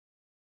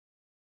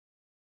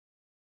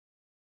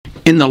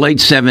In the late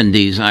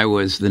 70s, I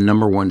was the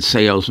number one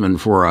salesman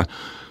for a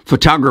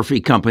photography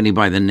company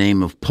by the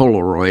name of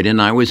Polaroid,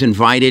 and I was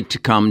invited to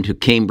come to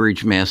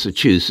Cambridge,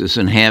 Massachusetts,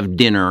 and have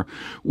dinner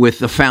with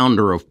the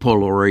founder of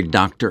Polaroid,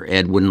 Dr.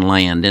 Edwin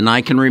Land. And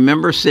I can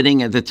remember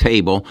sitting at the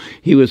table.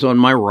 He was on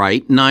my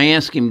right, and I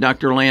asked him,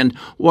 Dr. Land,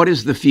 what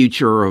is the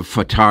future of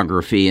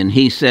photography? And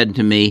he said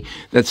to me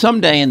that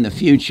someday in the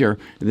future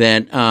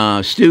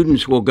that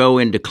students will go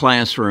into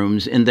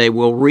classrooms and they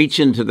will reach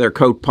into their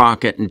coat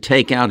pocket and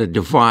take out a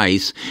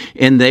device,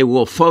 and they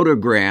will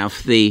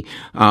photograph the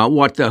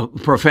what the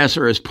professor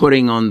is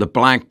putting on the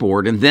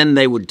blackboard, and then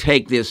they would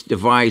take this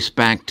device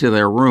back to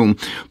their room,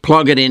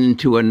 plug it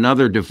into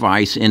another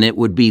device, and it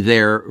would be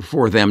there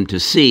for them to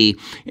see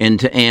and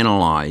to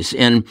analyze.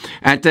 And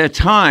at that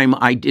time,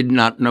 I did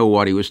not know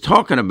what he was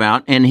talking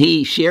about, and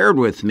he shared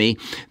with me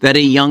that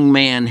a young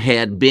man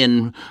had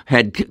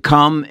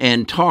come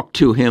and talked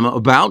to him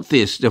about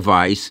this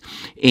device,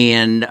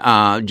 and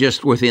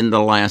just within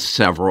the last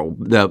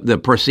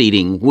the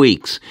preceding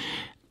weeks,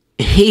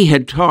 he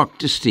had talked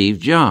to Steve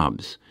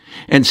Jobs.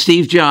 And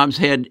Steve Jobs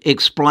had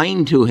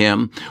explained to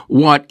him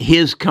what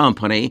his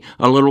company,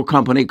 a little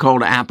company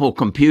called Apple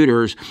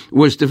Computers,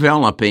 was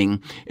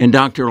developing, and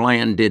Dr.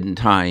 Land didn't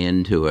tie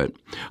into it.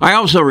 I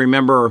also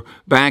remember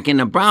back in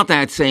about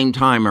that same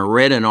time, I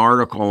read an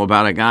article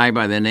about a guy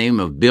by the name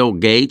of Bill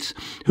Gates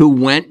who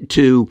went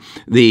to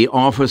the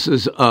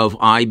offices of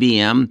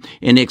IBM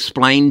and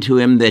explained to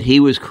him that he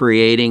was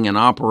creating an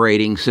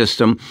operating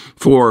system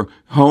for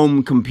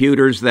home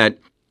computers that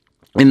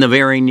in the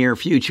very near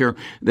future,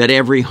 that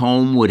every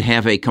home would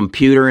have a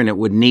computer and it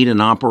would need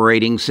an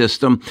operating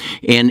system.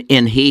 And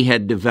he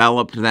had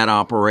developed that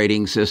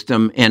operating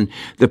system. And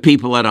the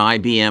people at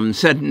IBM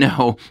said,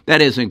 no,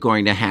 that isn't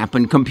going to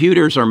happen.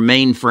 Computers are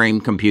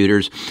mainframe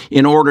computers.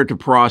 In order to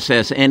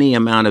process any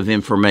amount of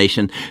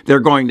information, they're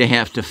going to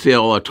have to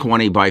fill a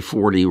 20 by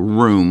 40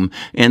 room.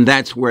 And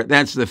that's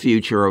the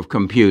future of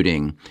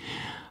computing.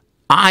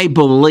 I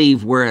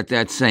believe we're at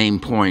that same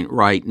point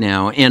right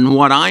now. And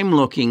what I'm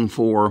looking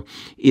for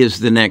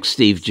is the next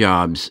Steve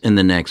Jobs and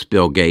the next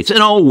Bill Gates.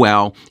 And I'll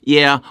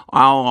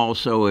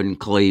also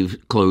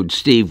include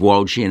Steve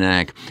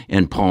Wozniak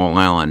and Paul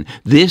Allen.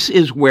 This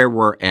is where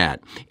we're at.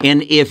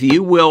 And if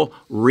you will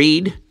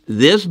read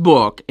this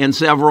book and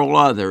several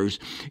others,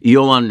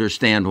 you'll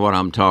understand what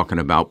I'm talking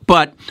about.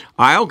 But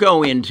I'll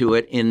go into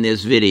it in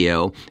this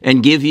video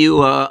and give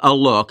you a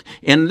look.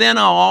 And then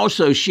I'll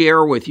also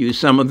share with you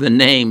some of the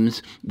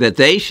names that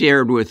they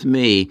shared with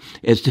me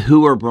as to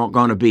who's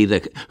going to be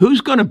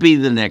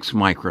the next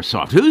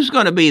Microsoft, who's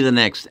going to be the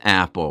next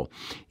Apple,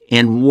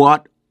 and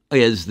what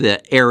is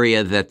the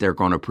area that they're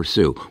going to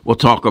pursue. We'll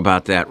talk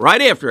about that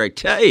right after I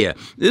tell you,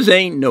 this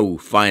ain't no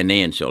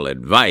financial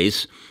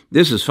advice.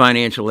 This is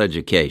financial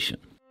education.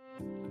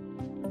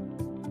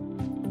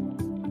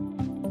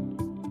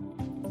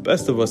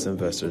 Best of Us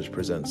Investors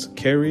presents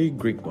Carrie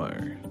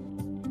Griegmeier.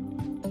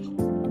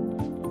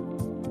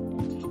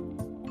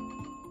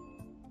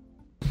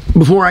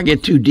 Before I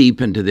get too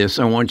deep into this,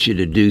 I want you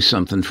to do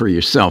something for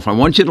yourself. I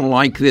want you to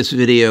like this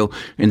video,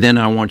 and then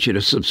I want you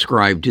to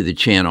subscribe to the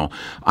channel.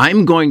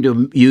 I'm going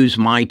to use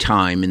my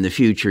time in the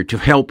future to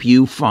help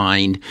you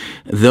find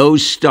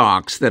those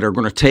stocks that are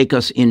going to take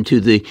us into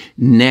the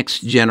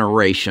next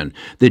generation,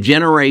 the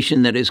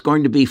generation that is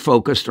going to be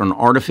focused on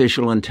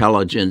artificial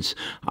intelligence,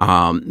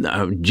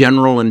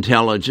 general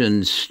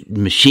intelligence,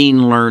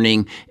 machine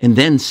learning, and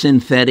then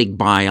synthetic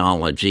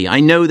biology.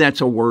 I know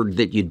that's a word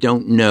that you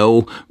don't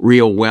know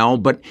real well,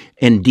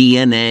 and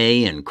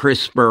DNA and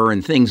CRISPR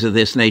and things of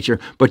this nature,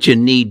 but you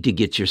need to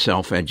get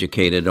yourself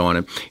educated on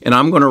it. And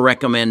I'm going to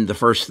recommend the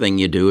first thing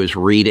you do is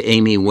read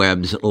Amy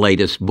Webb's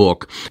latest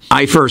book.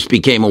 I first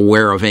became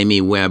aware of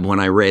Amy Webb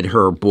when I read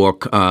her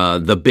book,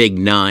 The Big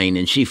Nine,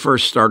 and she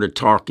first started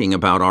talking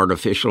about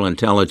artificial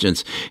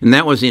intelligence, and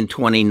that was in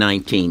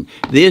 2019.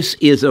 This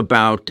is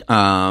about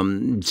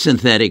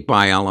synthetic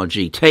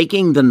biology,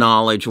 taking the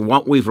knowledge,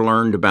 what we've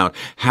learned about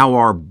how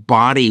our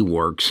body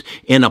works,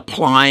 and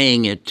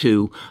applying it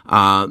to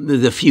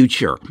the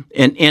future.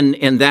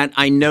 And that,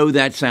 I know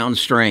that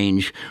sounds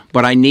strange,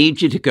 but I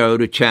need you to go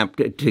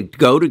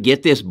to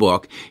get this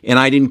book, and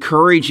I'd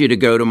encourage you to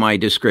go to my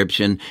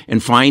description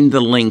and find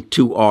the link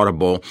to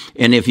Audible.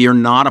 And if you're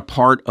not a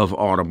part of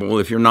Audible,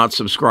 if you're not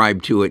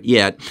subscribed to it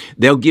yet,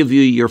 they'll give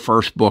you your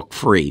first book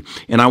free.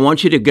 And I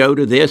want you to go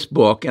to this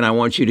book, and I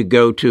want you to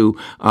go to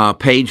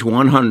page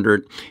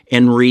 100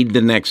 and read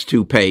the next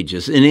 2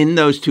 pages. And in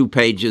those 2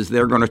 pages,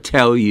 they're going to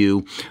tell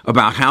you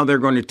about how they're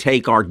going to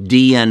take our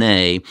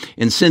DNA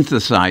and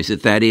synthesize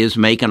it, that is,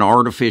 make an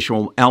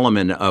artificial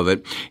element of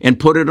it, and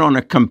put it on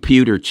a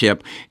computer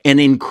chip and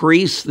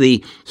increase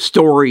the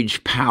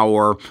storage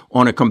power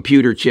on a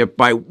computer chip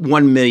by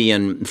 1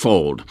 million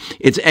fold.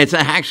 It's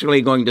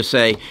actually going to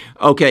say,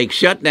 okay,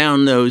 shut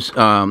down those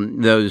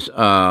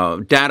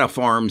data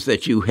farms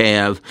that you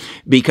have,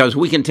 because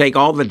we can take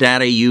all the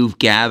data you've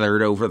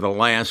gathered over the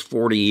last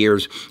 40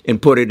 years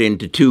and put it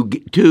into two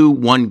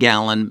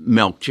 1-gallon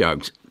milk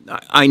jugs.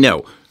 I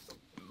know.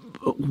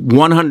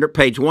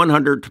 page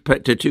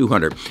 100 to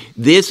 200.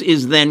 This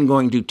is then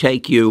going to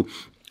take you,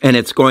 and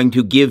it's going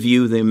to give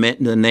you the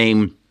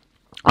name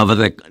of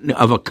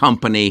a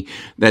company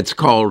that's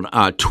called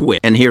Twitch.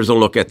 And here's a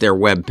look at their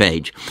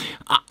webpage.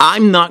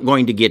 I'm not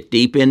going to get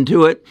deep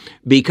into it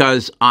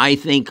because I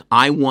think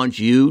I want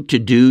you to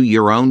do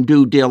your own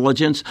due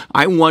diligence.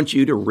 I want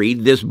you to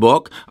read this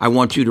book. I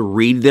want you to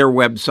read their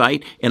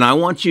website, and I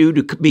want you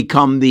to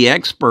become the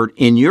expert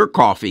in your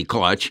coffee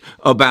clutch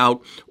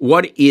about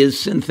what is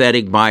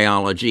synthetic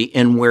biology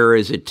and where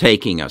is it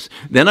taking us.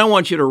 Then I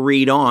want you to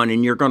read on,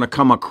 and you're going to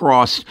come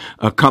across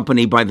a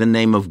company by the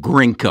name of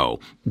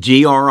Grinko.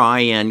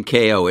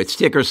 Grinko. Its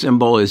ticker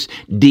symbol is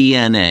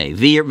DNA.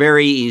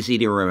 Very easy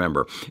to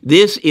remember.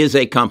 This is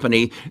a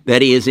company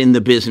that is in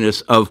the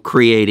business of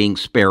creating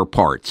spare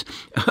parts.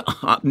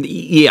 That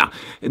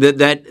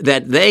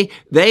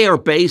they are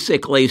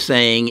basically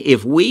saying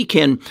if we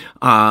can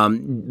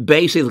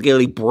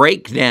basically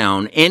break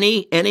down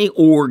any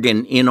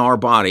organ in our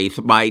body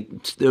by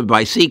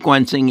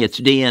sequencing its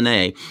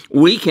DNA,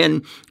 we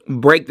can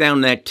break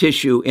down that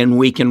tissue and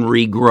we can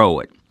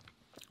regrow it.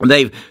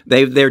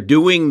 They're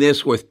doing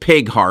this with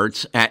pig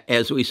hearts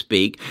as we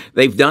speak.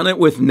 They've done it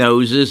with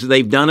noses.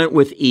 They've done it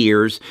with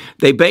ears.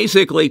 They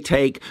basically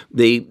take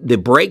the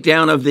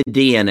breakdown of the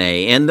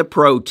DNA and the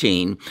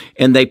protein,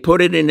 and they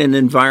put it in an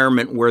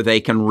environment where they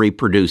can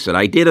reproduce it.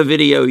 I did a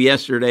video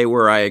yesterday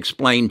where I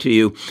explained to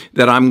you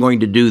that I'm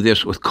going to do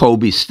this with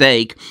Kobe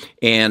steak,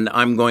 and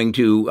I'm going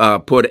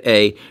to put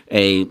a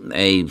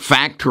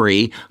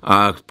factory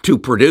to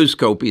produce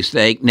Kobe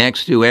steak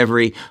next to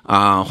every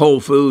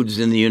Whole Foods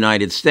in the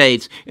United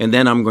States, and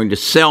then I'm going to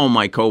sell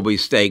my Kobe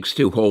steaks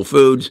to Whole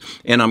Foods,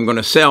 and I'm going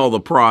to sell the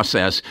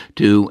process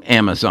to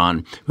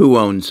Amazon, who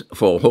owns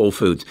Whole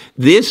Foods.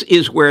 This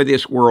is where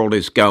this world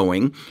is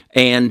going,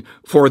 and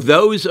for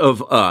those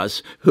of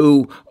us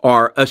who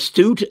are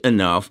astute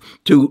enough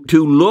to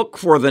look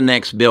for the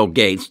next Bill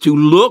Gates, to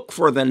look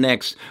for the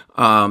next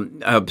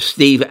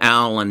Steve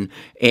Allen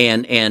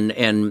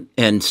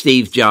and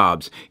Steve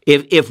Jobs,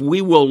 if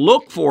we will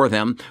look for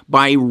them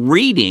by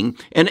reading,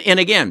 and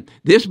again,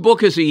 this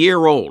book is a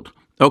year old,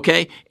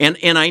 okay, and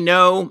I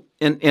know,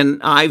 and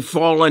I've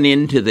fallen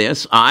into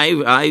this.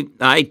 I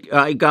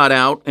got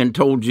out and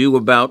told you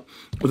about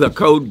the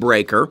Code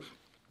Breaker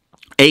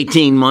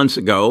 18 months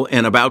ago,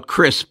 and about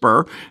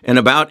CRISPR, and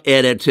about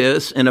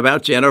Editus, and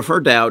about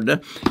Jennifer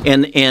Doudna,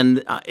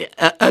 and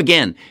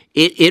again,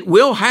 it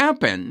will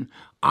happen.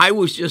 I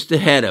was just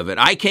ahead of it.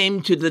 I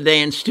came to the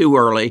dance too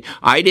early.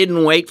 I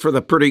didn't wait for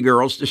the pretty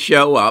girls to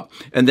show up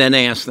and then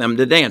ask them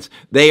to dance.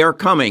 They are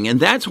coming. And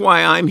that's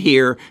why I'm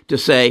here to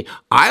say,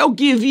 I'll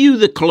give you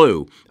the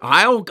clue.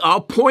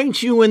 I'll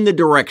point you in the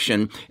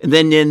direction, and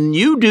then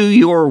you do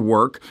your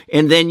work,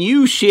 and then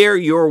you share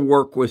your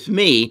work with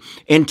me,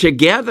 and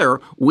together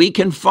we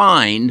can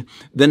find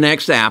the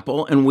next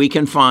Apple, and we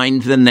can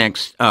find the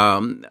next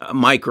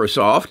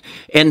Microsoft.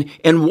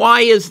 And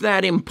why is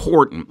that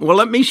important? Well,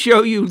 let me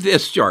show you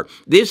this chart.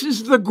 This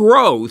is the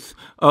growth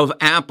of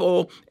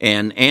Apple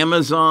and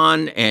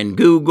Amazon and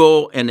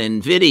Google and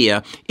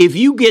NVIDIA. If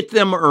you get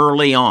them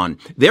early on,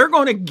 they're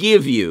going to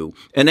give you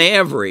an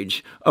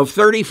average of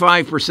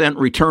 35%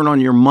 return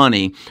on your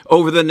money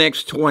over the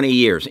next 20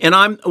 years. And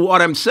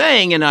what I'm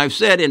saying, and I've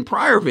said in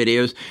prior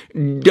videos,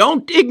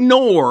 don't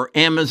ignore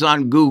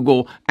Amazon,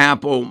 Google,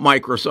 Apple,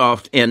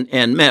 Microsoft,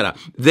 and Meta.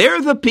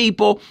 They're the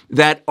people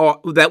that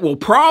will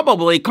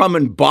probably come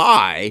and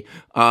buy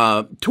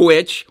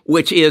Twitch,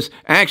 which is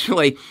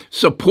actually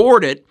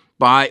supported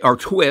by our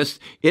Twist.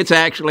 It's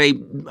actually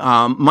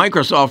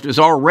Microsoft has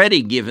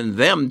already given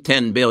them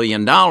 $10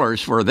 billion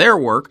for their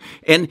work,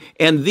 and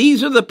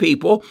these are the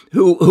people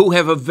who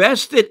have a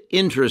vested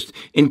interest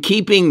in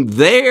keeping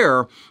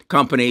their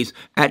companies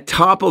at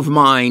top of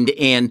mind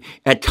and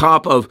at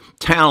top of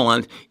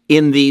talent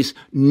in these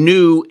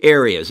new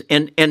areas.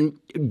 And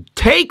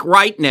take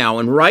right now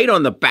and write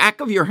on the back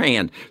of your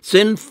hand,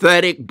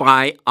 synthetic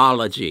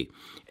biology.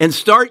 And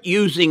start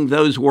using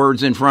those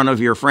words in front of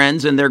your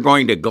friends, and they're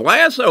going to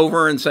glass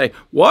over and say,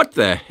 what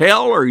the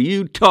hell are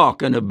you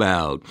talking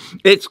about?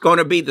 It's going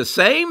to be the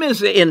same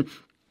as in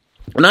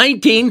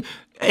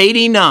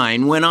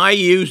 1989 when I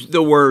used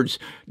the words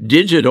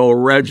digital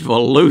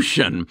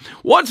revolution.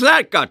 What's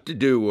that got to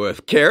do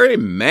with, Carrie?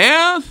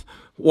 Math?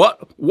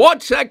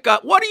 What's that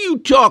got? What are you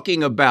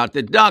talking about?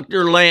 That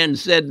Dr. Land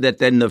said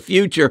that in the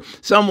future,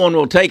 someone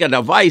will take a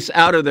device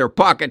out of their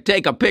pocket,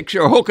 take a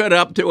picture, hook it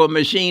up to a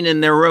machine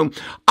in their room.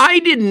 I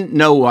didn't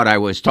know what I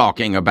was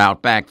talking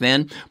about back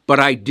then, but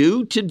I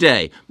do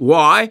today.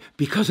 Why?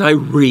 Because I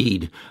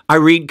read. I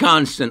read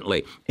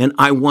constantly, and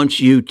I want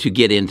you to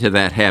get into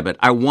that habit.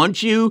 I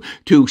want you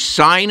to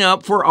sign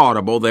up for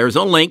Audible. There's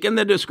a link in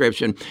the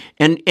description,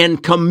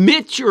 and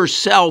commit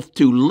yourself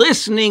to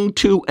listening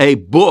to a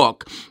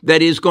book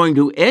that is going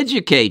to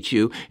educate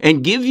you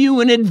and give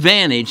you an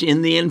advantage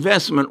in the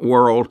investment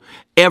world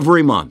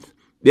every month.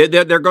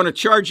 They're going to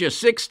charge you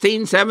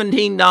 $16,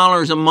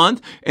 $17 a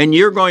month, and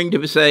you're going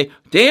to say,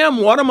 damn,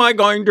 what am I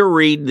going to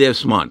read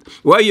this month?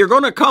 Well, you're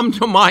going to come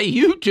to my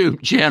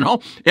YouTube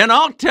channel, and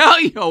I'll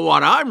tell you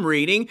what I'm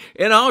reading,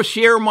 and I'll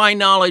share my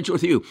knowledge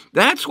with you.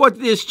 That's what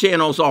this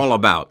channel's all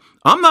about.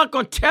 I'm not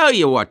going to tell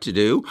you what to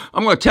do.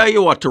 I'm going to tell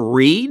you what to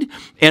read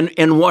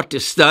and what to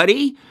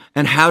study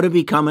and how to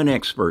become an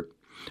expert.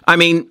 I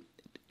mean,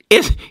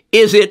 is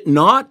it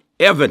not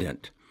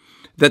evident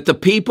that the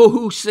people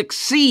who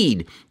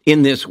succeed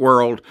in this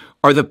world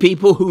are the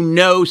people who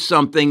know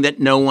something that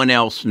no one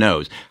else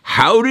knows?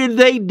 How did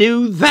they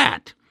do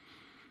that?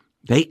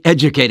 They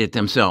educated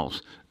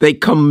themselves. They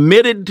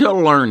committed to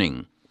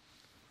learning.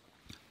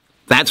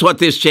 That's what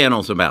this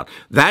channel's about.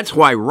 That's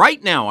why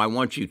right now I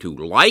want you to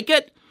like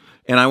it,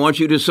 and I want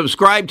you to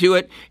subscribe to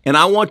it, and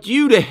I want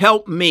you to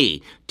help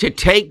me to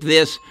take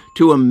this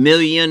to 1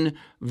 million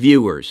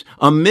viewers,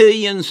 1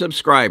 million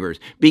subscribers,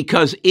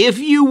 because if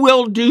you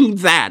will do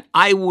that,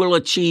 I will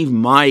achieve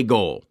my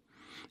goal,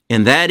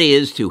 and that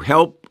is to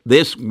help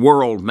this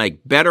world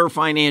make better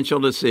financial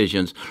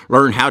decisions,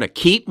 learn how to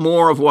keep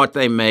more of what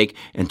they make,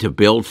 and to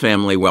build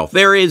family wealth.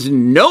 There is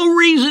no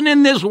reason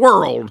in this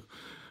world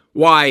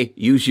why,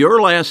 use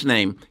your last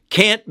name,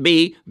 can't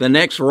be the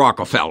next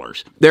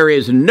Rockefellers. There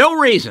is no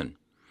reason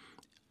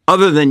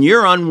other than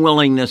your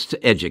unwillingness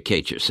to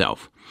educate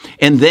yourself.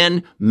 And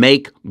then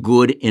make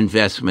good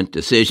investment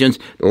decisions.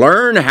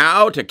 Learn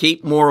how to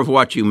keep more of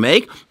what you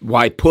make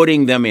by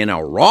putting them in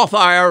a Roth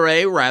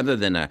IRA rather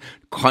than a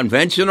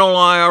conventional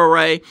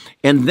IRA,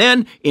 and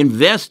then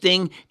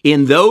investing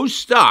in those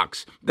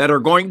stocks that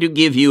are going to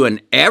give you an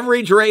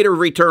average rate of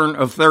return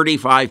of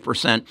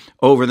 35%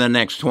 over the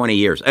next 20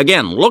 years.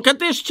 Again, look at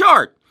this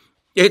chart.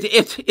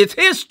 It's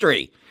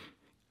history.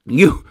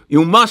 You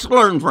must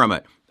learn from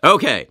it.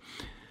 Okay.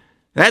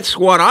 That's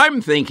what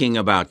I'm thinking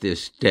about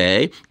this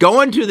day.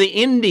 Going to the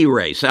Indy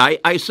race.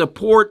 I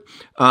support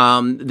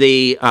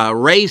the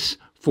race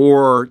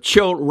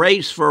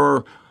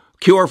for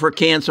Cure for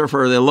Cancer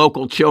for the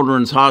local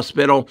children's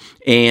hospital,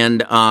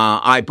 and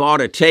I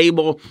bought a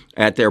table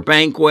at their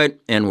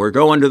banquet, and we're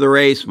going to the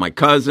race. My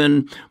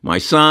cousin, my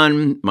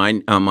son,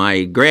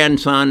 my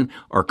grandson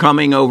are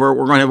coming over.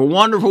 We're going to have a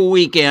wonderful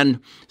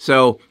weekend.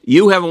 So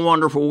you have a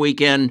wonderful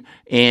weekend,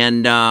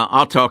 and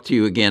I'll talk to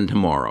you again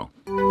tomorrow.